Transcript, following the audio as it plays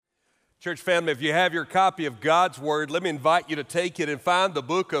Church family, if you have your copy of God's Word, let me invite you to take it and find the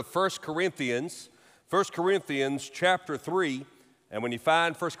book of 1 Corinthians chapter 3. And when you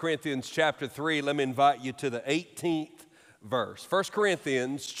find 1 Corinthians chapter 3, let me invite you to the 18th verse. 1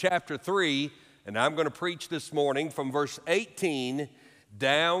 Corinthians chapter 3, and I'm going to preach this morning from verse 18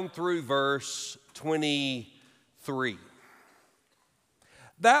 down through verse 23.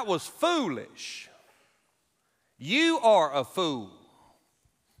 That was foolish. You are a fool.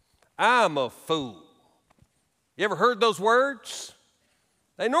 I'm a fool. You ever heard those words?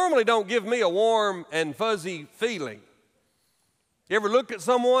 They normally don't give me a warm and fuzzy feeling. You ever looked at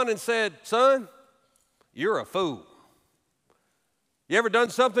someone and said, son, you're a fool? You ever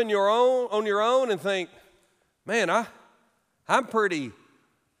done something on your own and think, man, I'm pretty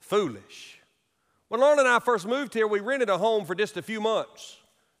foolish? When Lauren and I first moved here, we rented a home for just a few months.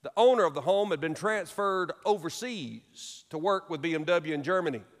 The owner of the home had been transferred overseas to work with BMW in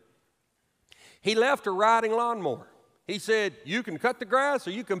Germany. He left a riding lawnmower. He said, you can cut the grass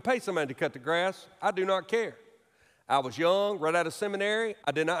or you can pay somebody to cut the grass. I do not care. I was young, right out of seminary.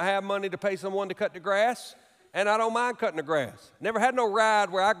 I did not have money to pay someone to cut the grass, and I don't mind cutting the grass. Never had no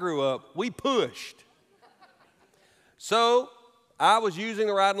ride where I grew up. We pushed. So I was using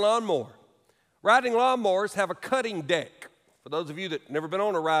a riding lawnmower. Riding lawnmowers have a cutting deck. For those of you that never been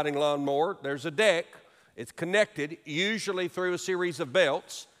on a riding lawnmower, there's a deck. It's connected usually through a series of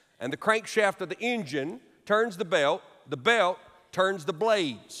belts. And the crankshaft of the engine turns the belt turns the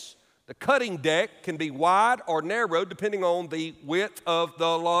blades. The cutting deck can be wide or narrow depending on the width of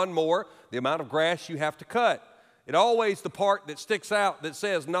the lawnmower, the amount of grass you have to cut. It's always the part that sticks out that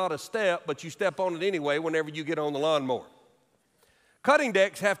says not a step, but you step on it anyway whenever you get on the lawnmower. Cutting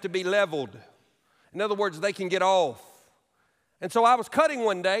decks have to be leveled. In other words, they can get off. And so I was cutting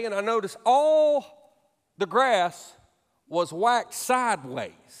one day and I noticed all the grass was whacked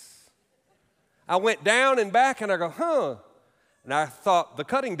sideways. I went down and back and I go, And I thought, the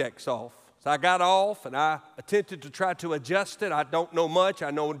cutting deck's off. So I got off and I attempted to try to adjust it. I don't know much.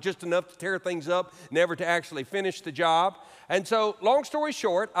 I know just enough to tear things up, never to actually finish the job. And so, long story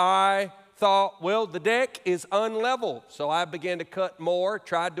short, I thought, well, the deck is unlevel. So I began to cut more,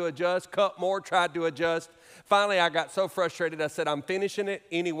 tried to adjust, cut more, tried to adjust. Finally, I got so frustrated, I said, I'm finishing it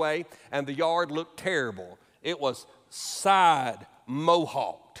anyway. And the yard looked terrible. It was side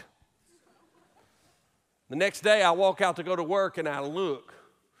mohawked. The next day, I walk out to go to work, and I look.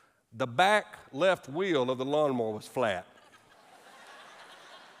 The back left wheel of the lawnmower was flat.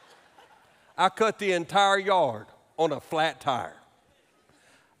 I cut the entire yard on a flat tire.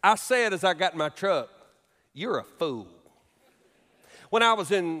 I said as I got in my truck, you're a fool. When I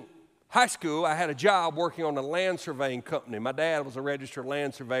was in high school, I had a job working on a land surveying company. My dad was a registered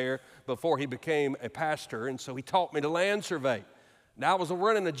land surveyor before he became a pastor, and so he taught me to land survey. And I was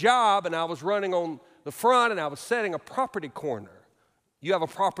running a job, and I was running on the front, and I was setting a property corner. You have a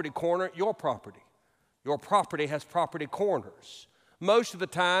property corner, your property. Your property has property corners. Most of the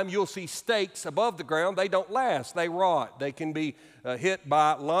time, you'll see stakes above the ground. They don't last. They rot. They can be hit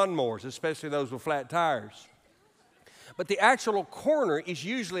by lawnmowers, especially those with flat tires. But the actual corner is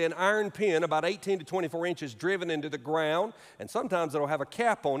usually an iron pin about 18 to 24 inches driven into the ground, and sometimes it'll have a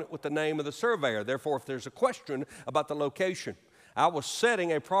cap on it with the name of the surveyor. Therefore, if there's a question about the location, I was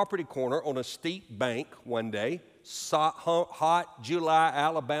setting a property corner on a steep bank one day, hot July,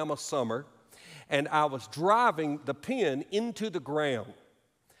 Alabama summer, and I was driving the pin into the ground.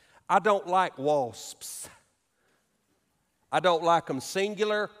 I don't like wasps. I don't like them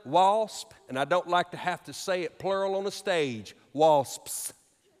singular, wasp, and I don't like to have to say it plural on a stage, wasps.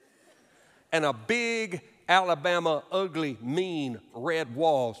 And a big Alabama, ugly, mean red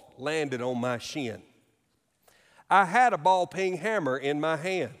wasp landed on my shin. I had a ball-peen hammer in my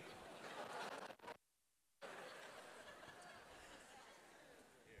hand.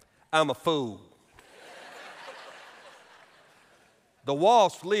 I'm a fool. The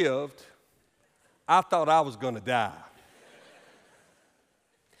wasp lived. I thought I was going to die.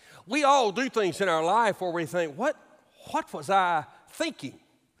 We all do things in our life where we think, what was I thinking?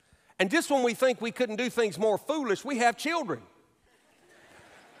 And just when we think we couldn't do things more foolish, we have children.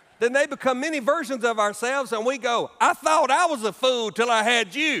 Then they become many versions of ourselves, and we go, I thought I was a fool till I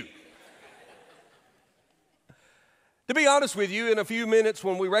had you. To be honest with you, in a few minutes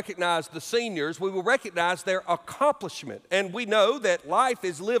when we recognize the seniors, we will recognize their accomplishment. And we know that life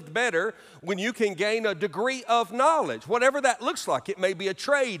is lived better when you can gain a degree of knowledge, whatever that looks like. It may be a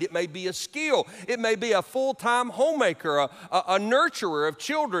trade, it may be a skill, it may be a full-time homemaker, a nurturer of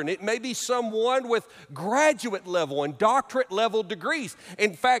children. It may be someone with graduate level and doctorate level degrees.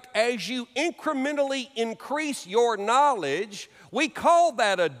 In fact, as you incrementally increase your knowledge, we call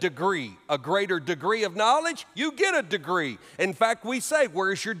that a degree. A greater degree of knowledge, you get a degree. In fact, we say,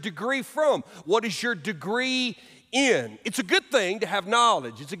 where's your degree from? What is your degree in? It's a good thing to have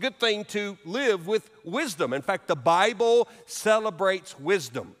knowledge. It's a good thing to live with wisdom. In fact, the Bible celebrates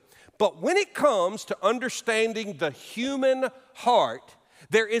wisdom. But when it comes to understanding the human heart,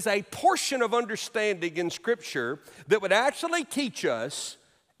 there is a portion of understanding in Scripture that would actually teach us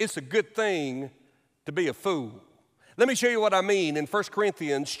it's a good thing to be a fool. Let me show you what I mean in 1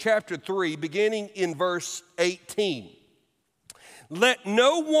 Corinthians chapter 3, beginning in verse 18. Let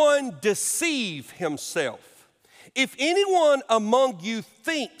no one deceive himself. If anyone among you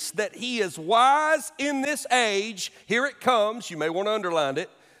thinks that he is wise in this age, here it comes, you may want to underline it,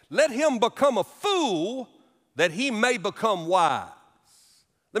 let him become a fool that he may become wise.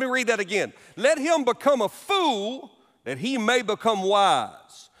 Let me read that again. Let him become a fool that he may become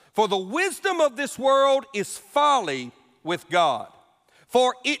wise. For the wisdom of this world is folly with God.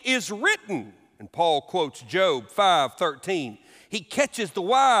 For it is written, and Paul quotes Job 5:13, he catches the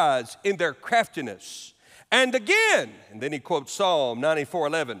wise in their craftiness. And again, and then he quotes Psalm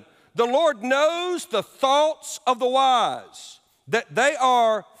 94:11, the Lord knows the thoughts of the wise, that they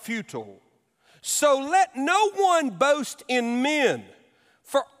are futile. So let no one boast in men,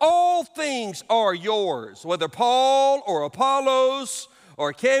 for all things are yours, whether Paul or Apollos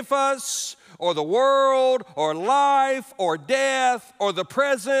or Cephas, or the world, or life, or death, or the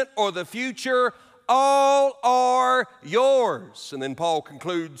present, or the future, all are yours. And then Paul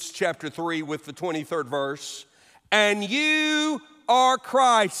concludes chapter 3 with the 23rd verse. And you are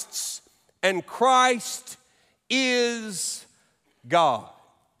Christ's, and Christ is God.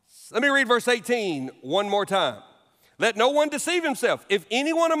 Let me read verse 18 one more time. Let no one deceive himself. If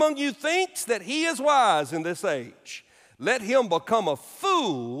anyone among you thinks that he is wise in this age, let him become a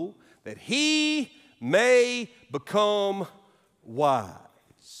fool that he may become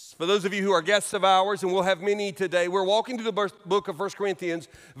wise. For those of you who are guests of ours, and we'll have many today, we're walking through the book of 1 Corinthians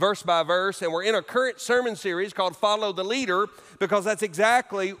verse by verse, and we're in a current sermon series called Follow the Leader, because that's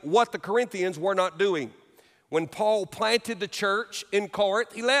exactly what the Corinthians were not doing. When Paul planted the church in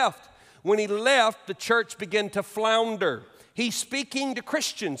Corinth, he left. When he left, the church began to flounder. He's speaking to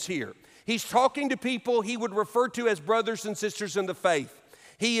Christians here. He's talking to people he would refer to as brothers and sisters in the faith.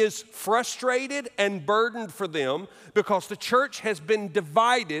 He is frustrated and burdened for them because the church has been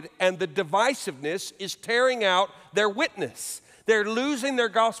divided and the divisiveness is tearing out their witness. They're losing their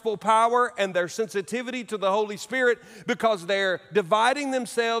gospel power and their sensitivity to the Holy Spirit because they're dividing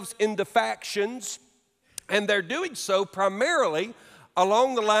themselves into factions, and they're doing so primarily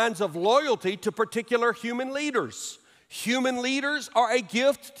along the lines of loyalty to particular human leaders. Human leaders are a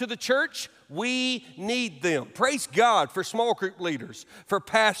gift to the church. We need them. Praise God for small group leaders, for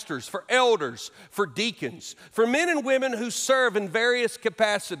pastors, for elders, for deacons, for men and women who serve in various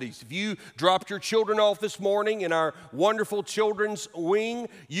capacities. If you dropped your children off this morning in our wonderful children's wing,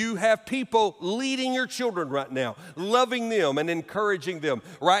 you have people leading your children right now, loving them and encouraging them.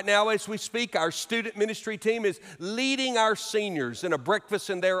 Right now as we speak, our student ministry team is leading our seniors in a breakfast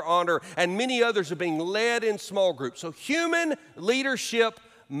in their honor, and many others are being led in small groups. So human leadership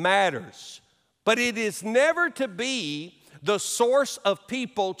matters. But it is never to be the source of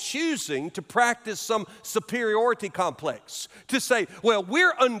people choosing to practice some superiority complex. To say, well,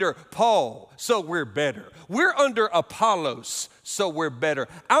 we're under Paul, so we're better. We're under Apollos, so we're better.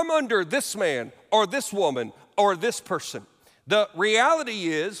 I'm under this man or this woman or this person. The reality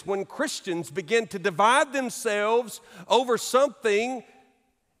is when Christians begin to divide themselves over something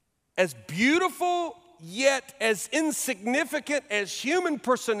as beautiful yet as insignificant as human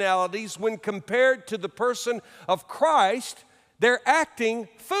personalities when compared to the person of Christ, they're acting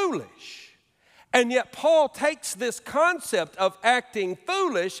foolish. And yet Paul takes this concept of acting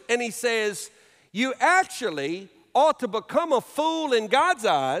foolish and he says, you actually ought to become a fool in God's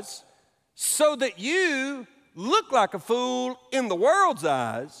eyes so that you look like a fool in the world's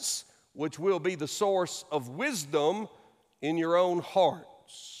eyes, which will be the source of wisdom in your own heart.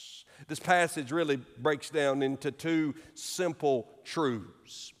 This passage really breaks down into two simple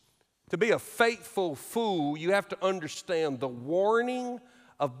truths. To be a faithful fool, you have to understand the warning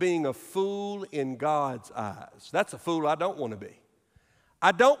of being a fool in God's eyes. That's a fool I don't want to be.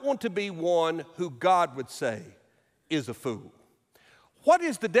 I don't want to be one who God would say is a fool. What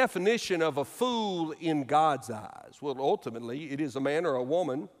is the definition of a fool in God's eyes? Well, ultimately, it is a man or a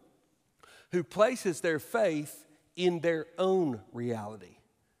woman who places their faith in their own reality,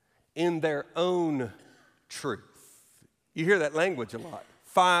 in their own truth. You hear that language a lot.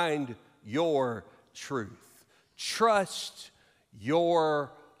 Find your truth. Trust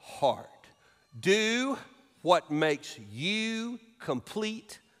your heart. Do what makes you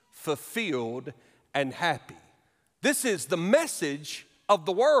complete, fulfilled, and happy. This is the message of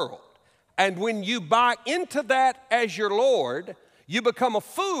the world. And when you buy into that as your Lord, you become a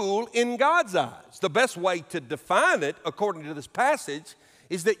fool in God's eyes. The best way to define it, according to this passage,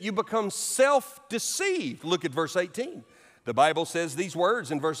 is that you become self-deceived. Look at verse 18. The Bible says these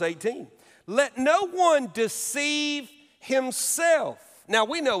words in verse 18. Let no one deceive himself. Now,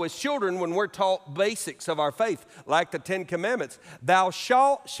 we know as children when we're taught basics of our faith, like the Ten Commandments, thou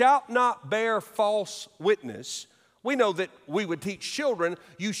shalt not bear false witness. We know that we would teach children,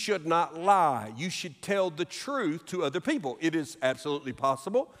 you should not lie. You should tell the truth to other people. It is absolutely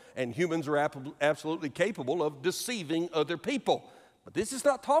possible, and humans are absolutely capable of deceiving other people. But this is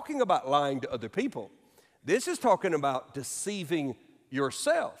not talking about lying to other people. This is talking about deceiving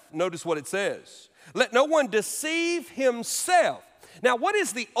yourself. Notice what it says. Let no one deceive himself. Now, what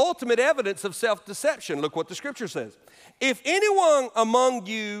is the ultimate evidence of self-deception? Look what the scripture says. If anyone among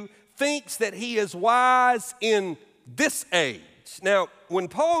you thinks that he is wise in this age. Now, when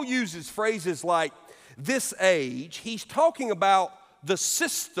Paul uses phrases like this age, he's talking about the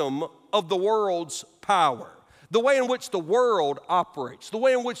system of the world's power, the way in which the world operates, the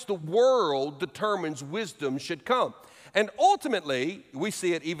way in which the world determines wisdom should come. And ultimately, we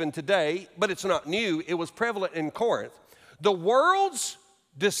see it even today, but it's not new. It was prevalent in Corinth. The world's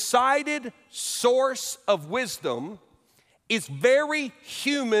decided source of wisdom is very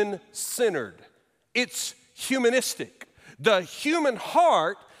human-centered. It's humanistic. The human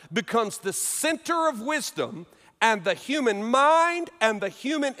heart becomes the center of wisdom, and the human mind and the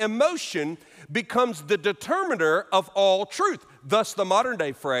human emotion becomes the determiner of all truth. Thus, the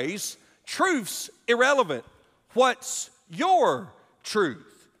modern-day phrase, truth's irrelevant. What's your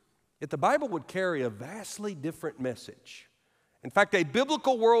truth? Yet the Bible would carry a vastly different message. In fact, a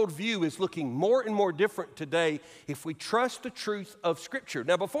biblical worldview is looking more and more different today if we trust the truth of Scripture.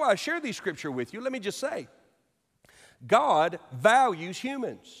 Now, before I share these Scripture with you, let me just say, God values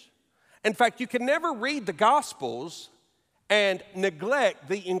humans. In fact, you can never read the Gospels and neglect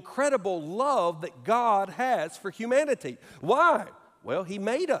the incredible love that God has for humanity. Why? Well, He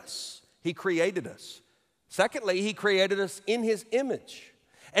made us. He created us. Secondly, He created us in His image.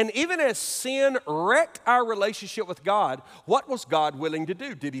 And even as sin wrecked our relationship with God, what was God willing to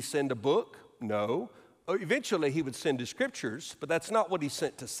do? Did He send a book? No. Eventually, He would send His scriptures, but that's not what He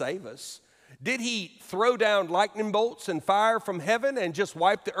sent to save us. Did He throw down lightning bolts and fire from heaven and just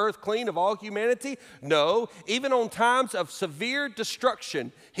wipe the earth clean of all humanity? No. Even on times of severe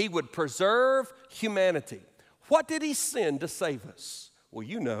destruction, He would preserve humanity. What did He send to save us? Well,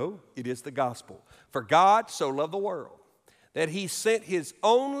 you know, it is the gospel. For God so loved the world that He sent His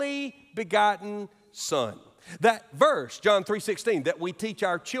only begotten Son. That verse, John 3:16, that we teach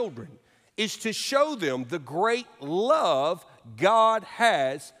our children is to show them the great love God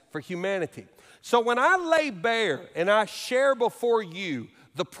has for humanity. So when I lay bare and I share before you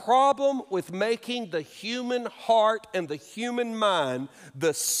the problem with making the human heart and the human mind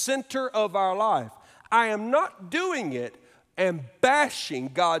the center of our life, I am not doing it and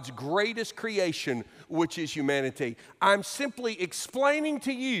bashing God's greatest creation, which is humanity. I'm simply explaining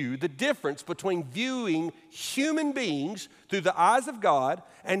to you the difference between viewing human beings through the eyes of God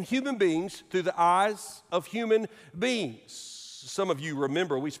and human beings through the eyes of human beings. Some of you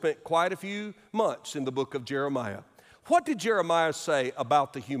remember we spent quite a few months in the book of Jeremiah. What did Jeremiah say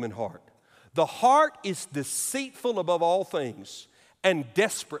about the human heart? The heart is deceitful above all things and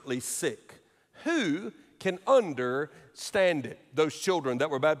desperately sick. Who can understand it? Those children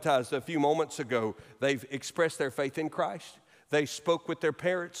that were baptized a few moments ago, they've expressed their faith in Christ. They spoke with their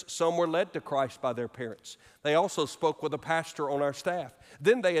parents. Some were led to Christ by their parents. They also spoke with a pastor on our staff.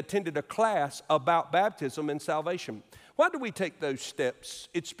 Then they attended a class about baptism and salvation. Why do we take those steps?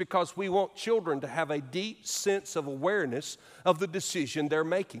 It's because we want children to have a deep sense of awareness of the decision they're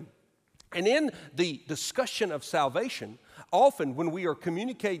making. And in the discussion of salvation, often when we are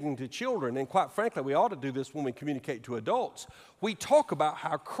communicating to children, and quite frankly, we ought to do this when we communicate to adults, we talk about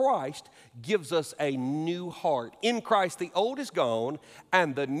how Christ gives us a new heart. In Christ, the old is gone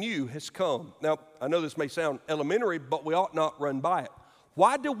and the new has come. Now, I know this may sound elementary, but we ought not run by it.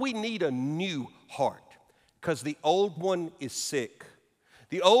 Why do we need a new heart? Because the old one is sick.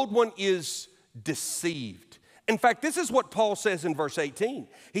 The old one is deceived. In fact, this is what Paul says in verse 18.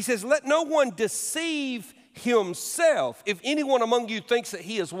 He says, let no one deceive himself. If anyone among you thinks that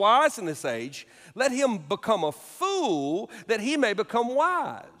he is wise in this age, let him become a fool that he may become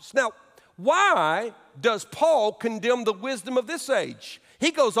wise. Now, why does Paul condemn the wisdom of this age? He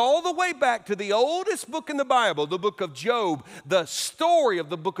goes all the way back to the oldest book in the Bible, the book of Job. The story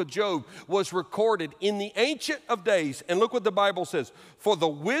of the book of Job was recorded in the Ancient of Days. And look what the Bible says. For the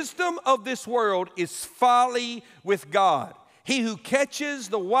wisdom of this world is folly with God. He who catches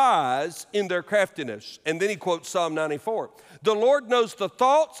the wise in their craftiness. And then he quotes Psalm 94. The Lord knows the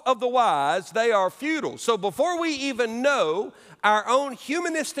thoughts of the wise, they are futile. So before we even know our own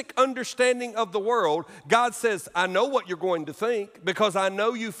humanistic understanding of the world, God says, I know what you're going to think because I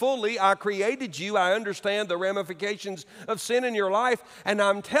know you fully. I created you. I understand the ramifications of sin in your life. And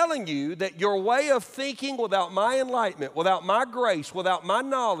I'm telling you that your way of thinking without my enlightenment, without my grace, without my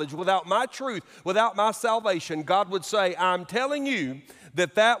knowledge, without my truth, without my salvation, God would say, I'm telling you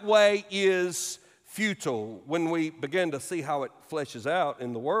that that way is futile. When we begin to see how it fleshes out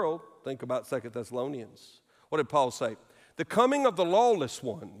in the world, think about 2 Thessalonians. What did Paul say? The coming of the lawless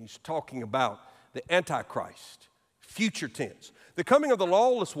one, he's talking about the Antichrist, future tense. The coming of the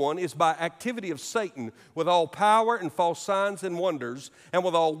lawless one is by activity of Satan with all power and false signs and wonders and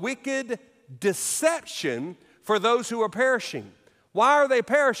with all wicked deception for those who are perishing. Why are they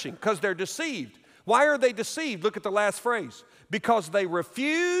perishing? Because they're deceived. Why are they deceived? Look at the last phrase. Because they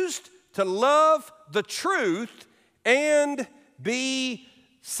refused to love the truth and be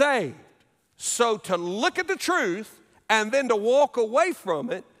saved. So to look at the truth and then to walk away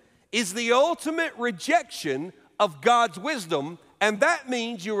from it is the ultimate rejection of God's wisdom, and that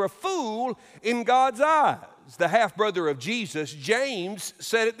means you're a fool in God's eyes. The half-brother of Jesus, James,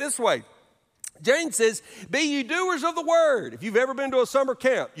 said it this way. James says, be ye doers of the word. If you've ever been to a summer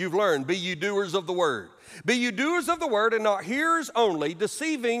camp, you've learned, be ye doers of the word. Be ye doers of the word and not hearers only,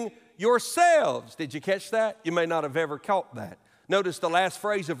 deceiving yourselves. Did you catch that? You may not have ever caught that. Notice the last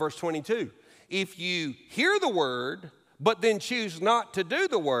phrase of verse 22. If you hear the word, but then choose not to do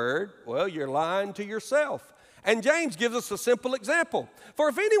the word, well, you're lying to yourself. And James gives us a simple example. For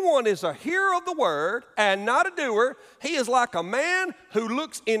if anyone is a hearer of the word and not a doer, he is like a man who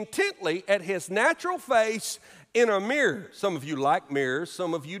looks intently at his natural face in a mirror. Some of you like mirrors,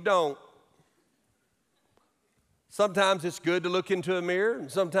 some of you don't. Sometimes it's good to look into a mirror,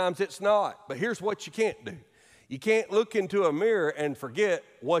 and sometimes it's not. But here's what you can't do. You can't look into a mirror and forget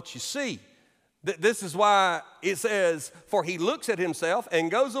what you see. This is why it says, for he looks at himself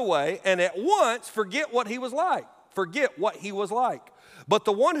and goes away and at once forget what he was like. Forget what he was like. But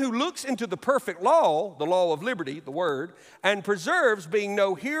the one who looks into the perfect law, the law of liberty, the word, and preserves, being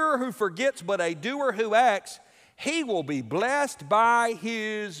no hearer who forgets, but a doer who acts, he will be blessed by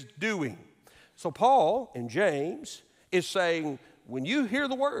his doing. So Paul in James is saying, when you hear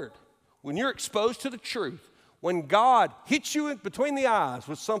the word, when you're exposed to the truth, when God hits you between the eyes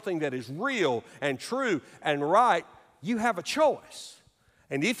with something that is real and true and right, you have a choice.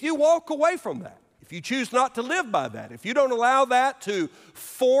 And if you walk away from that, if you choose not to live by that, if you don't allow that to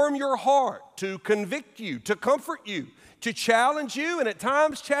form your heart, to convict you, to comfort you, to challenge you, and at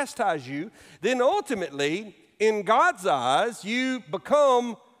times chastise you, then ultimately, in God's eyes, you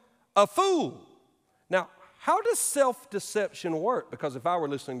become a fool. Now, how does self-deception work? Because if I were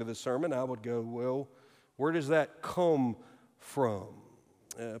listening to this sermon, I would go, well, where does that come from?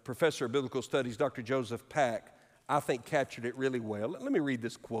 Professor of Biblical Studies, Dr. Joseph Pack, I think captured it really well. Let me read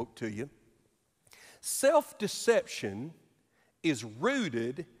this quote to you. Self-deception is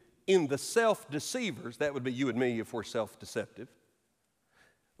rooted in the self-deceivers, that would be you and me if we're self-deceptive,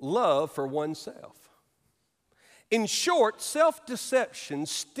 love for oneself. In short, self-deception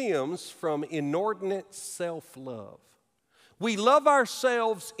stems from inordinate self-love. We love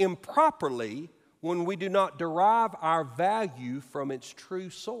ourselves improperly when we do not derive our value from its true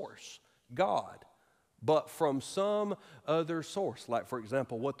source, God, but from some other source, like, for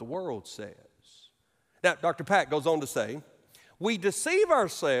example, what the world says. Now, Dr. Pack goes on to say, we deceive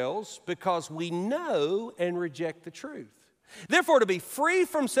ourselves because we know and reject the truth. Therefore, to be free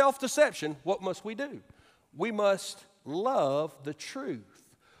from self-deception, what must we do? We must love the truth,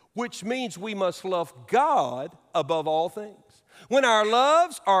 which means we must love God above all things. When our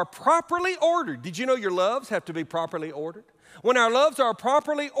loves are properly ordered, did you know your loves have to be properly ordered? When our loves are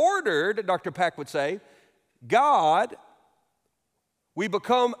properly ordered, Dr. Pack would say, God, we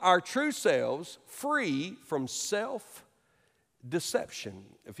become our true selves, free from self-deception.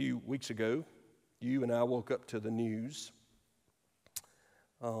 A few weeks ago, you and I woke up to the news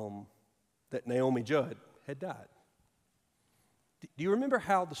that Naomi Judd had died. Do you remember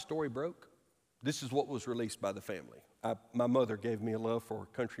how the story broke? This is what was released by the family. My mother gave me a love for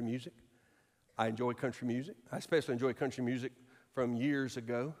country music. I enjoy country music. I especially enjoy country music from years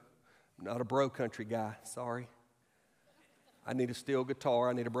ago. I'm not a bro country guy, sorry. I need a steel guitar.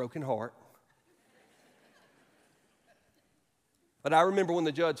 I need a broken heart. But I remember when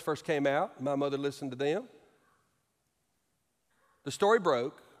the Judds first came out, my mother listened to them. The story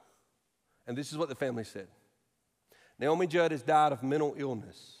broke, and this is what the family said. Naomi Judd has died of mental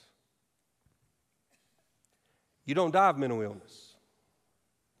illness. You don't die of mental illness.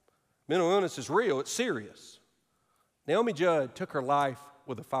 Mental illness is real, it's serious. Naomi Judd took her life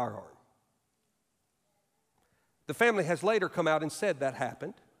with a firearm. The family has later come out and said that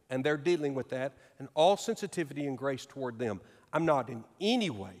happened, and they're dealing with that, and all sensitivity and grace toward them. I'm not in any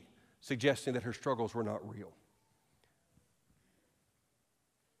way suggesting that her struggles were not real.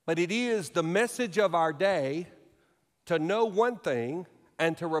 But it is the message of our day to know one thing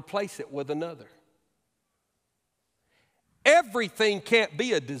and to replace it with another. Everything can't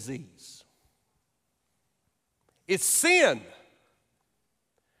be a disease. It's sin.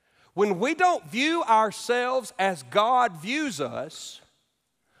 When we don't view ourselves as God views us,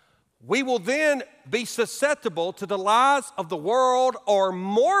 we will then be susceptible to the lies of the world, or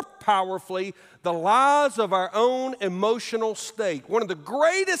more powerfully, the lies of our own emotional state. One of the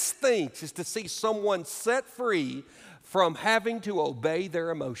greatest things is to see someone set free from having to obey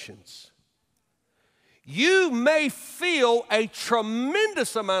their emotions. You may feel a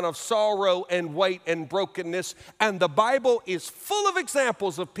tremendous amount of sorrow and weight and brokenness, and the Bible is full of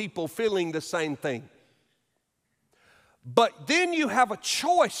examples of people feeling the same thing. But then you have a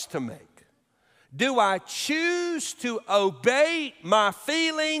choice to make. Do I choose to obey my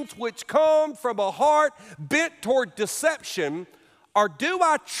feelings, which come from a heart bent toward deception, or do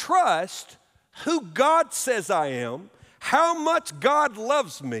I trust who God says I am, how much God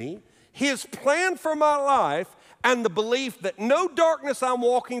loves me, His plan for my life, and the belief that no darkness I'm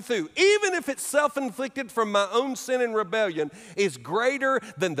walking through, even if it's self-inflicted from my own sin and rebellion, is greater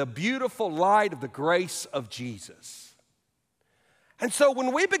than the beautiful light of the grace of Jesus? And so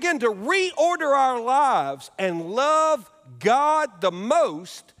when we begin to reorder our lives and love God the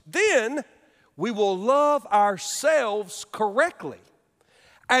most, then we will love ourselves correctly.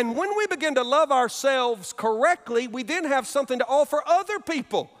 And when we begin to love ourselves correctly, we then have something to offer other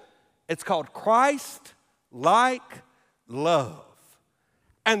people. It's called Christ-like love.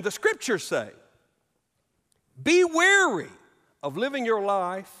 And the scriptures say, be wary of living your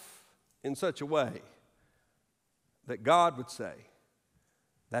life in such a way that God would say,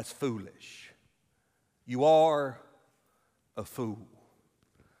 that's foolish. You are a fool.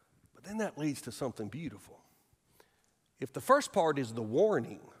 But then that leads to something beautiful. If the first part is the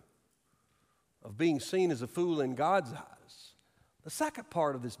warning of being seen as a fool in God's eyes, the second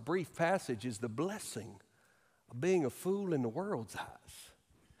part of this brief passage is the blessing of being a fool in the world's eyes.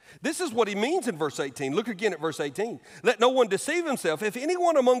 This is what he means in verse 18. Look again at verse 18. Let no one deceive himself. If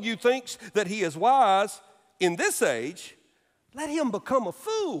anyone among you thinks that he is wise in this age, let him become a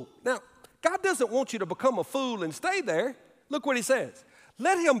fool. Now, God doesn't want you to become a fool and stay there. Look what he says.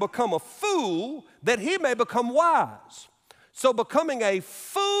 Let him become a fool that he may become wise. So becoming a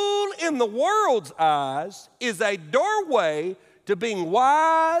fool in the world's eyes is a doorway to being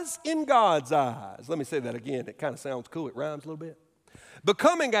wise in God's eyes. Let me say that again. It kind of sounds cool. It rhymes a little bit.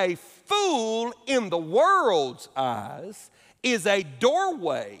 Becoming a fool in the world's eyes is a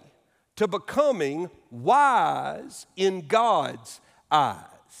doorway to becoming wise in God's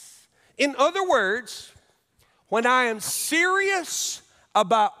eyes. In other words, when I am serious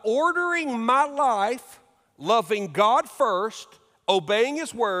about ordering my life, loving God first, obeying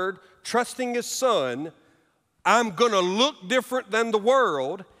His word, trusting His Son, I'm going to look different than the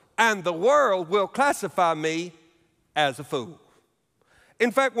world, and the world will classify me as a fool.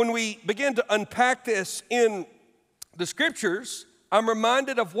 In fact, when we begin to unpack this in the scriptures, I'm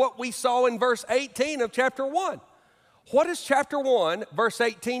reminded of what we saw in verse 18 of chapter 1. What does chapter 1, verse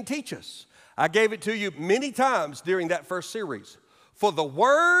 18 teach us? I gave it to you many times during that first series. For the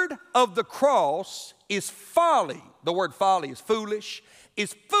word of the cross is folly. The word folly is foolish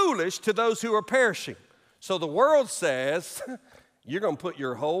to those who are perishing. So the world says, you're going to put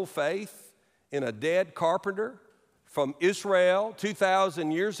your whole faith in a dead carpenter from Israel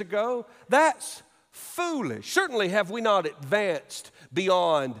 2,000 years ago? That's foolish. Certainly have we not advanced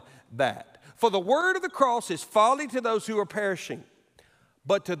beyond that. For the word of the cross is folly to those who are perishing,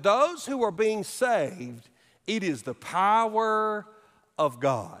 but to those who are being saved, it is the power of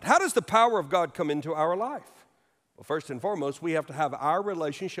God. How does the power of God come into our life? Well, first and foremost, we have to have our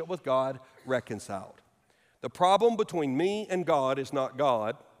relationship with God reconciled. The problem between me and God is not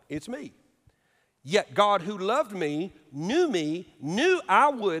God, it's me. Yet God, who loved me, knew I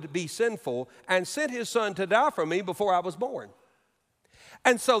would be sinful, and sent his Son to die for me before I was born.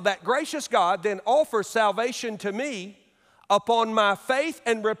 And so that gracious God then offers salvation to me upon my faith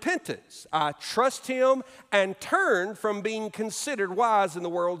and repentance. I trust him and turn from being considered wise in the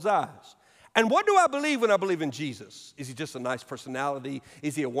world's eyes. And what do I believe when I believe in Jesus? Is he just a nice personality?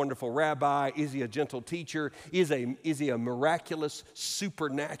 Is he a wonderful rabbi? Is he a gentle teacher? Is he a miraculous,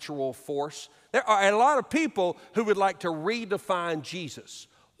 supernatural force? There are a lot of people who would like to redefine Jesus.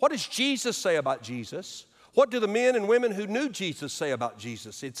 What does Jesus say about Jesus? What do the men and women who knew Jesus say about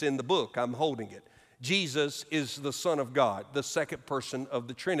Jesus? It's in the book. I'm holding it. Jesus is the Son of God, the second person of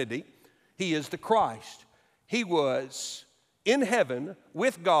the Trinity. He is the Christ. He was in heaven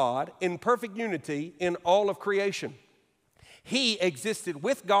with God in perfect unity in all of creation. He existed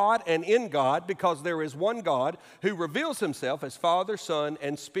with God and in God because there is one God who reveals himself as Father, Son,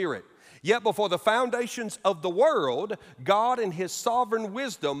 and Spirit. Yet before the foundations of the world, God in his sovereign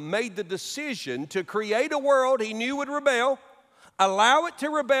wisdom made the decision to create a world he knew would rebel, allow it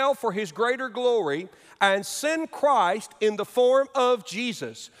to rebel for his greater glory, and send Christ in the form of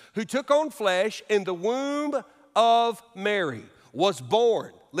Jesus, who took on flesh in the womb of Mary, was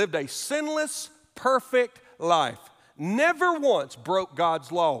born, lived a sinless, perfect life, never once broke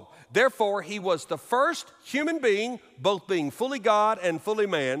God's law. Therefore, he was the first human being, both being fully God and fully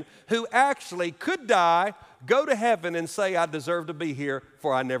man, who actually could die, go to heaven, and say, I deserve to be here,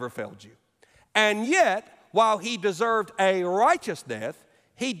 for I never failed you. And yet, while he deserved a righteous death,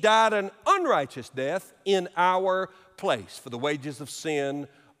 he died an unrighteous death in our place, for the wages of sin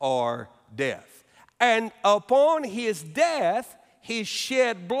are death. And upon his death, his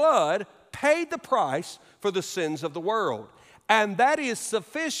shed blood paid the price for the sins of the world. And that is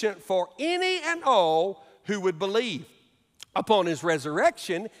sufficient for any and all who would believe. Upon his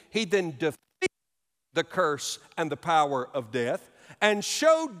resurrection, he then defeated the curse and the power of death and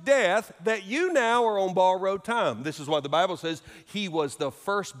showed death that you now are on borrowed time. This is why the Bible says he was the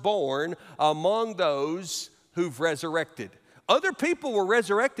firstborn among those who've resurrected. Other people were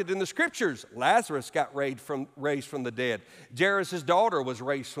resurrected in the scriptures. Lazarus got raised from the dead. Jairus' daughter was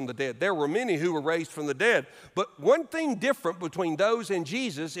raised from the dead. There were many who were raised from the dead. But one thing different between those and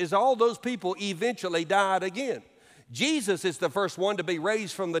Jesus is all those people eventually died again. Jesus is the first one to be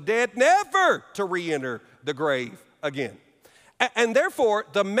raised from the dead, never to re-enter the grave again. And therefore,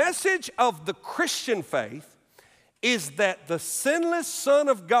 the message of the Christian faith is that the sinless Son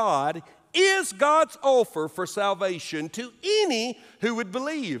of God is God's offer for salvation to any who would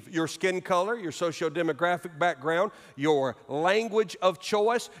believe. Your skin color, your socio-demographic background, your language of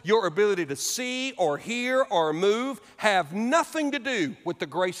choice, your ability to see or hear or move have nothing to do with the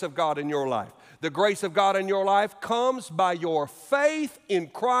grace of God in your life. The grace of God in your life comes by your faith in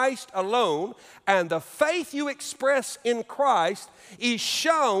Christ alone, and the faith you express in Christ is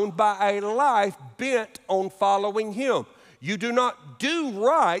shown by a life bent on following him. You do not do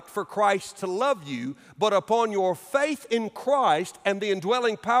right for Christ to love you, but upon your faith in Christ and the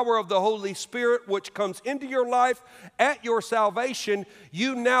indwelling power of the Holy Spirit which comes into your life at your salvation,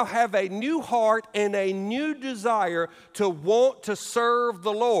 you now have a new heart and a new desire to want to serve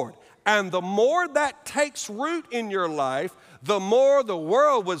the Lord. And the more that takes root in your life, the more the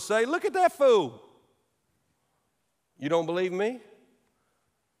world would say, look at that fool. You don't believe me?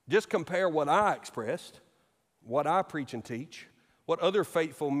 Just compare what I expressed, what I preach and teach, what other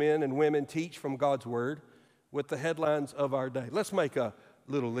faithful men and women teach from God's Word with the headlines of our day. Let's make a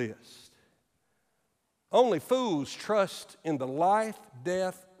little list. Only fools trust in the life,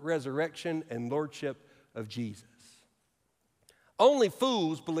 death, resurrection, and lordship of Jesus. Only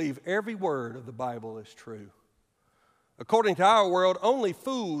fools believe every word of the Bible is true. According to our world, only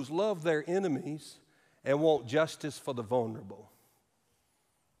fools love their enemies and want justice for the vulnerable.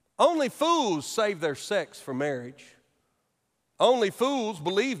 Only fools save their sex for marriage. Only fools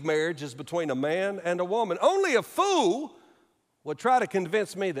believe marriage is between a man and a woman. Only a fool would try to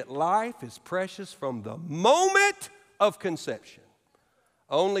convince me that life is precious from the moment of conception.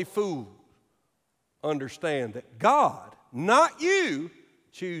 Only fools understand that God, not you,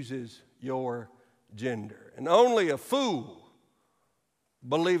 chooses your gender. And only a fool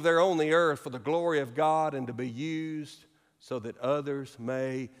believe they're on the earth for the glory of God and to be used so that others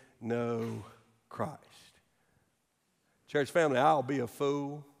may know Christ. Church family, I'll be a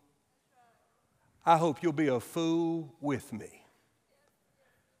fool. I hope you'll be a fool with me.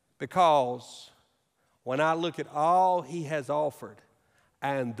 Because when I look at all he has offered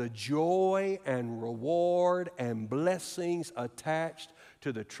and the joy and reward and blessings attached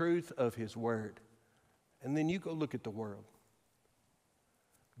to the truth of his word, and then you go look at the world.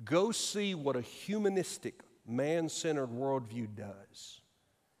 Go see what a humanistic, man-centered worldview does.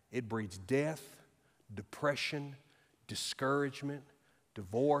 It breeds death, depression, discouragement,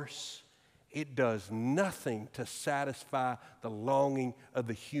 divorce. It does nothing to satisfy the longing of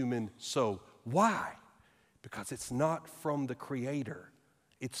the human soul. Why? Because it's not from the Creator.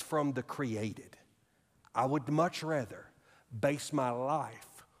 It's from the created. I would much rather base my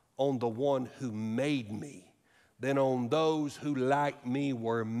life on the one who made me than on those who, like me,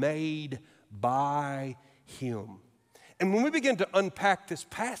 were made by Him. And when we begin to unpack this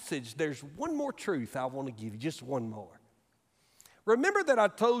passage, there's one more truth I want to give you, just one more. Remember that I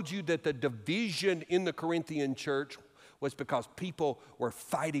told you that the division in the Corinthian church was because people were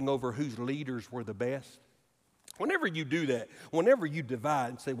fighting over whose leaders were the best? Whenever you do that, whenever you divide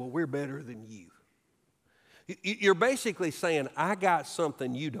and say, well, we're better than you, you're basically saying, I got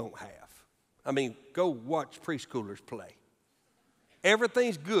something you don't have. I mean, go watch preschoolers play.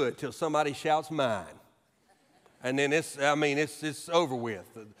 Everything's good till somebody shouts mine. And then it's over with.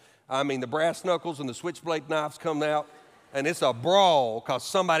 I mean, the brass knuckles and the switchblade knives come out, and it's a brawl because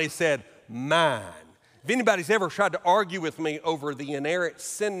somebody said mine. If anybody's ever tried to argue with me over the inerrant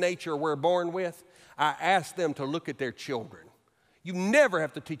sin nature we're born with, I ask them to look at their children. You never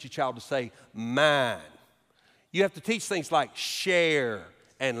have to teach a child to say mine. You have to teach things like share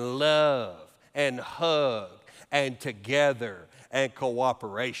and love and hug and together and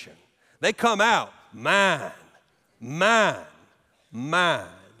cooperation. They come out, mine, mine, mine.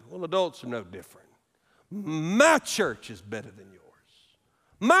 Well, adults are no different. My church is better than yours.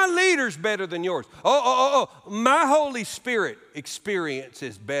 My leader's better than yours. My Holy Spirit experience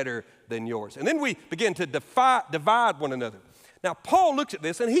is better than yours. And then we begin to divide one another. Now, Paul looks at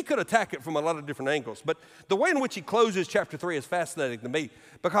this, and he could attack it from a lot of different angles, but the way in which he closes chapter 3 is fascinating to me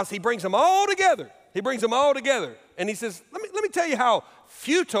because he brings them all together. He brings them all together, and he says, let me tell you how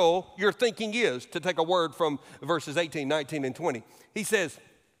futile your thinking is, to take a word from verses 18, 19, and 20. He says,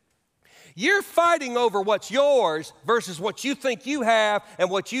 you're fighting over what's yours versus what you think you have and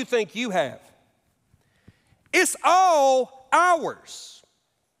what you think you have. It's all ours.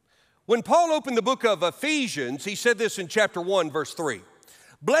 When Paul opened the book of Ephesians, he said this in chapter 1, verse 3.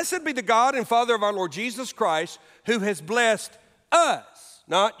 Blessed be the God and Father of our Lord Jesus Christ, who has blessed us,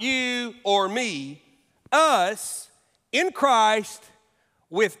 not you or me, us in Christ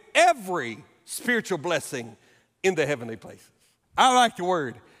with every spiritual blessing in the heavenly places. I like the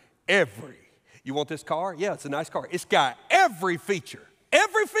word every. You want this car? Yeah, it's a nice car. It's got every feature.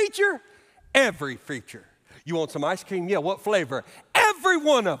 Every feature? Every feature. You want some ice cream? Yeah, what flavor? Every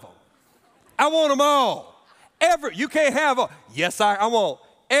one of them. I want them all. You can't have all. Yes, I want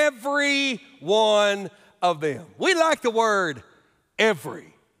every one of them. We like the word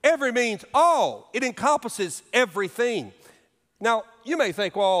every. Every means all. It encompasses everything. Now, you may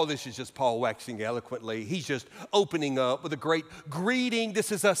think, well, this is just Paul waxing eloquently. He's just opening up with a great greeting.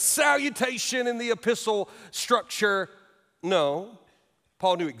 This is a salutation in the epistle structure. No,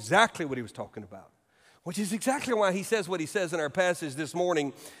 Paul knew exactly what he was talking about, which is exactly why he says what he says in our passage this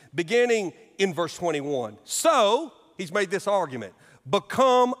morning, beginning in verse 21. So, he's made this argument,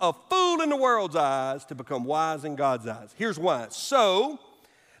 become a fool in the world's eyes to become wise in God's eyes. Here's why. So,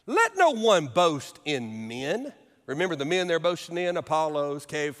 let no one boast in men. Remember the men they're boasting in, Apollos,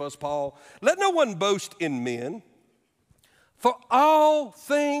 Cephas, Paul. Let no one boast in men, for all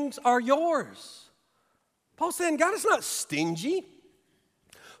things are yours. Paul's saying God is not stingy.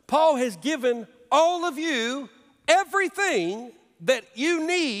 Paul has given all of you everything that you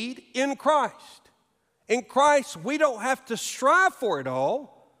need in Christ. In Christ, we don't have to strive for it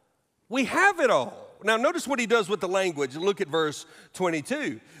all. We have it all. Now, notice what he does with the language. Look at verse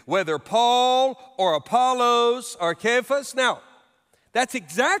 22. Whether Paul or Apollos or Cephas. Now, that's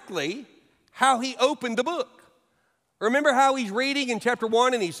exactly how he opened the book. Remember how he's reading in chapter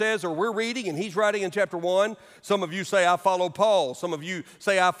 1 and he says, or we're reading and he's writing in chapter 1. Some of you say, I follow Paul. Some of you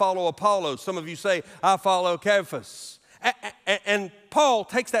say, I follow Apollos. Some of you say, I follow Cephas. And Paul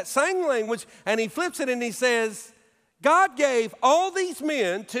takes that same language and he flips it and he says, God gave all these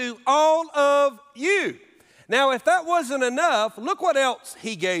men to all of you. Now, if that wasn't enough, look what else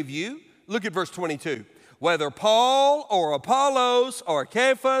he gave you. Look at verse 22. Whether Paul or Apollos or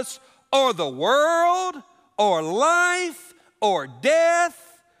Cephas or the world or life or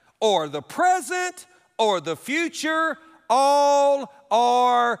death or the present or the future, all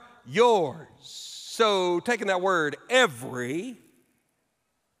are yours. So, taking that word every,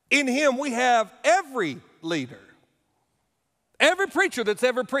 in him we have every leader. Every preacher that's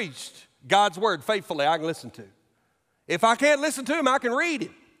ever preached God's word faithfully, I can listen to. If I can't listen to him, I can read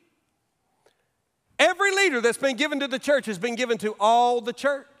him. Every leader that's been given to the church has been given to all the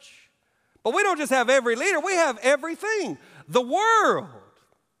church. But we don't just have every leader, we have everything. The world,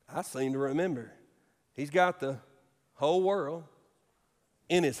 I seem to remember, he's got the whole world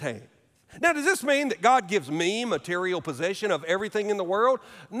in his hand. Now, does this mean that God gives me material possession of everything in the world?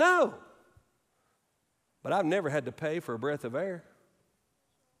 No. But I've never had to pay for a breath of air.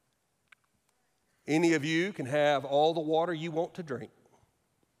 Any of you can have all the water you want to drink.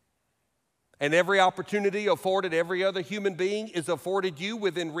 And every opportunity afforded every other human being is afforded you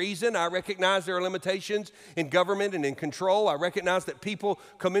within reason. I recognize there are limitations in government and in control. I recognize that people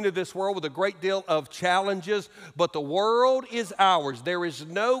come into this world with a great deal of challenges, but the world is ours. There is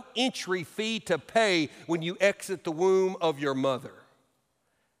no entry fee to pay when you exit the womb of your mother.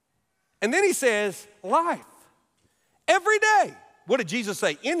 And then he says, life. Every day. What did Jesus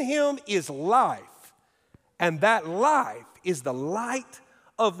say? In him is life, and that life is the light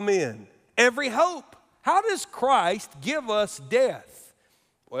of men. Every hope. How does Christ give us death?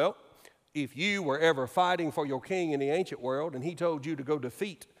 Well, if you were ever fighting for your king in the ancient world and he told you to go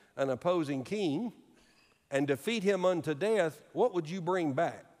defeat an opposing king and defeat him unto death, what would you bring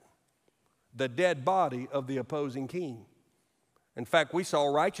back? The dead body of the opposing king. In fact, we saw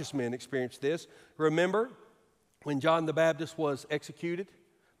righteous men experience this. Remember when John the Baptist was executed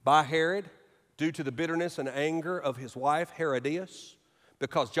by Herod due to the bitterness and anger of his wife, Herodias?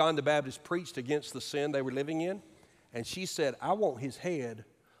 Because John the Baptist preached against the sin they were living in. And she said, I want his head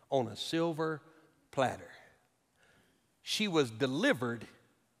on a silver platter. She was delivered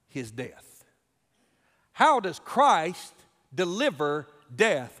his death. How does Christ deliver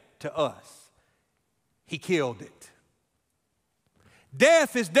death to us? He killed it.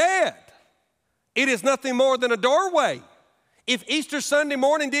 Death is dead. It is nothing more than a doorway. If Easter Sunday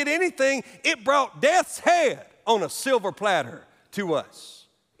morning did anything, it brought death's head on a silver platter to us.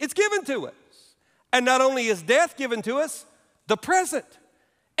 It's given to us. And not only is death given to us, the present,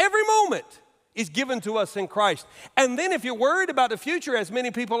 every moment is given to us in Christ. And then if you're worried about the future, as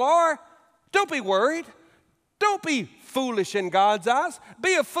many people are, don't be worried. Don't be foolish in God's eyes.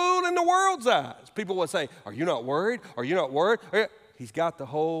 Be a fool in the world's eyes. People will say, are you not worried? Are you not worried? He's got the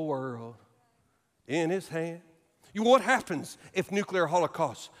whole world in his hand. What happens if nuclear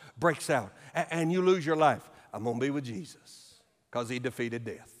holocaust breaks out and you lose your life? I'm going to be with Jesus. Because he defeated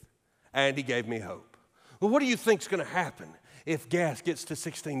death. And he gave me hope. Well, what do you think is going to happen if gas gets to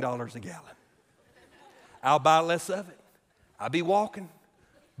 $16 a gallon? I'll buy less of it. I'll be walking.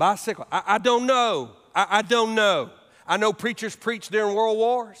 Bicycle. I don't know. I don't know. I know preachers preached during world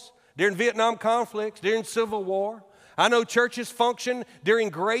wars, during Vietnam conflicts, during Civil War. I know churches function during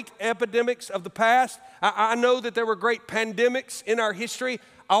great epidemics of the past. I know that there were great pandemics in our history.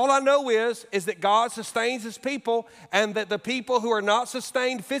 All I know is that God sustains his people, and that the people who are not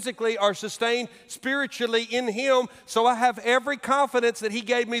sustained physically are sustained spiritually in him. So I have every confidence that he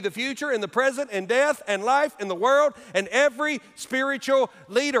gave me the future and the present and death and life in the world and every spiritual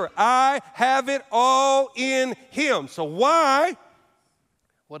leader. I have it all in him. So why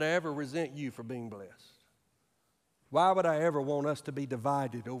would I ever resent you for being blessed? Why would I ever want us to be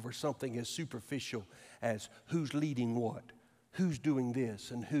divided over something as superficial as who's leading what? Who's doing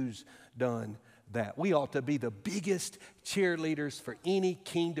this and who's done that? We ought to be the biggest cheerleaders for any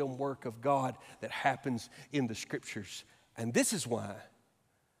kingdom work of God that happens in the Scriptures. And this is why.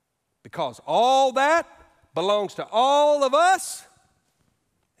 Because all that belongs to all of us.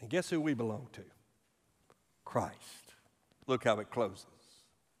 And guess who we belong to? Christ. Look how it closes.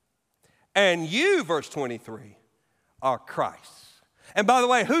 And you, verse 23, are Christ. And by the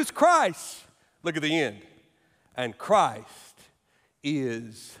way, who's Christ? Look at the end. And Christ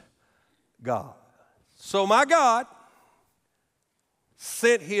is God. So my God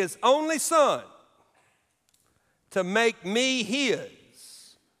sent his only Son to make me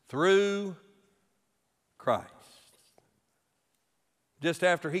his through Christ. Just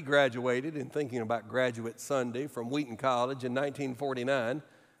after he graduated, and thinking about Graduate Sunday from Wheaton College in 1949,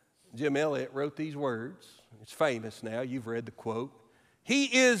 Jim Elliot wrote these words. It's famous now. You've read the quote. He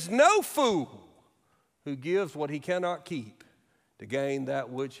is no fool who gives what he cannot keep to gain that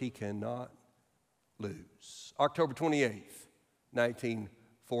which he cannot lose. October 28th,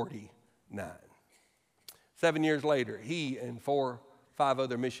 1949. 7 years later, he and 4 or 5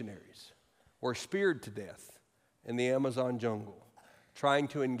 other missionaries were speared to death in the Amazon jungle, trying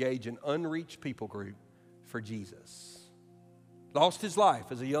to engage an unreached people group for Jesus. Lost his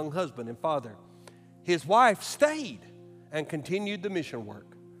life as a young husband and father. His wife stayed and continued the mission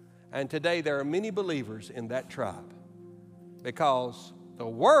work. And today there are many believers in that tribe because the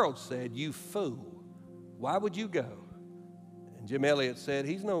world said, you fool, why would you go? And Jim Elliot said,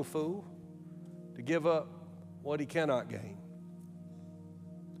 he's no fool. to give up what he cannot gain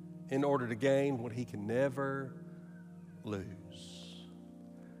in order to gain what he can never lose.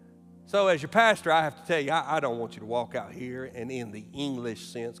 So as your pastor, I have to tell you, I don't want you to walk out here and in the English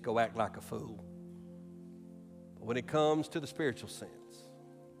sense go act like a fool. But when it comes to the spiritual sense,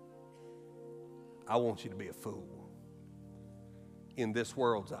 I want you to be a fool in this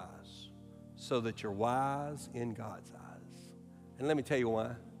world's eyes so that you're wise in God's eyes. And let me tell you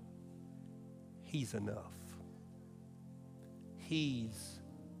why. He's enough. He's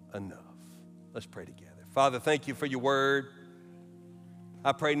enough. Let's pray together. Father, thank you for your word.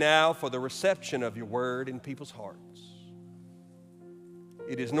 I pray now for the reception of your word in people's hearts.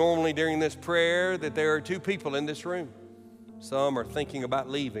 It is normally during this prayer that there are two people in this room. Some are thinking about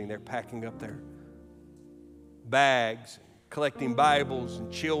leaving. They're packing up their bags, collecting Bibles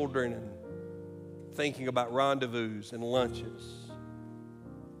and children, and thinking about rendezvous and lunches.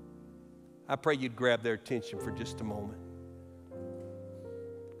 I pray you'd grab their attention for just a moment.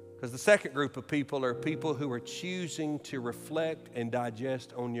 Because the second group of people are people who are choosing to reflect and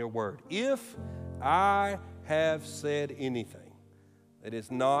digest on your word. If I have said anything that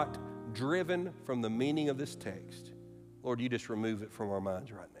is not driven from the meaning of this text, Lord, you just remove it from our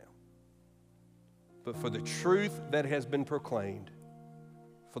minds right now. But for the truth that has been proclaimed,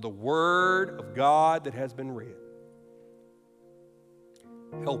 for the word of God that has been read,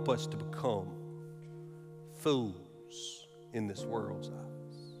 help us to become fools in this world's eyes.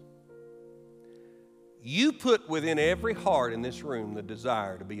 You put within every heart in this room the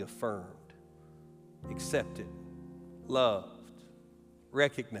desire to be affirmed, accepted, loved,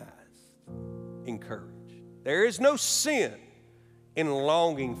 recognized, encouraged. There is no sin in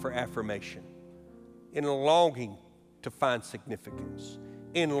longing for affirmation, in longing to find significance,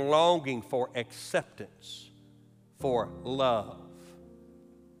 in longing for acceptance, for love.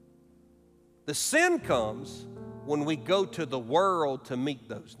 The sin comes when we go to the world to meet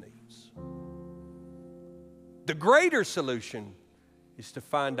those needs. The greater solution is to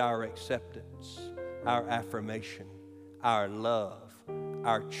find our acceptance, our affirmation, our love,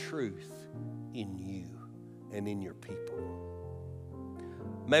 our truth in you and in your people.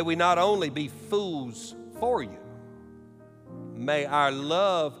 May we not only be fools for you, may our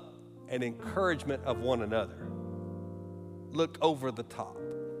love and encouragement of one another look over the top,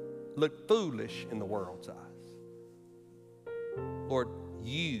 look foolish in the world's eyes. Lord,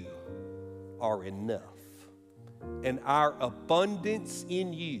 you are enough. And our abundance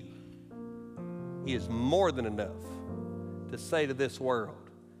in you is more than enough to say to this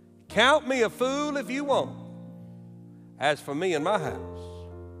world, count me a fool if you want. As for me and my house,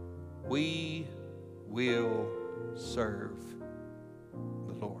 we will serve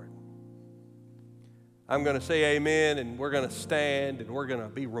the Lord. I'm going to say amen, and we're going to stand, and we're going to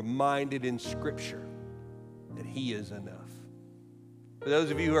be reminded in Scripture that He is enough. For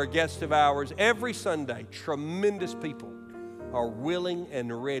those of you who are guests of ours, every Sunday, tremendous people are willing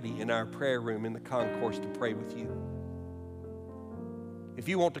and ready in our prayer room in the concourse to pray with you. If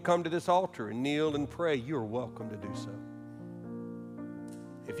you want to come to this altar and kneel and pray, you are welcome to do so.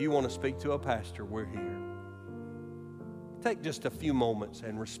 If you want to speak to a pastor, we're here. Take just a few moments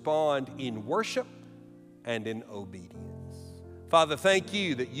and respond in worship and in obedience. Father, thank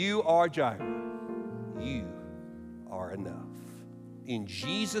you that you are Jireh. You are enough. In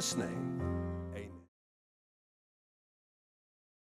Jesus' name,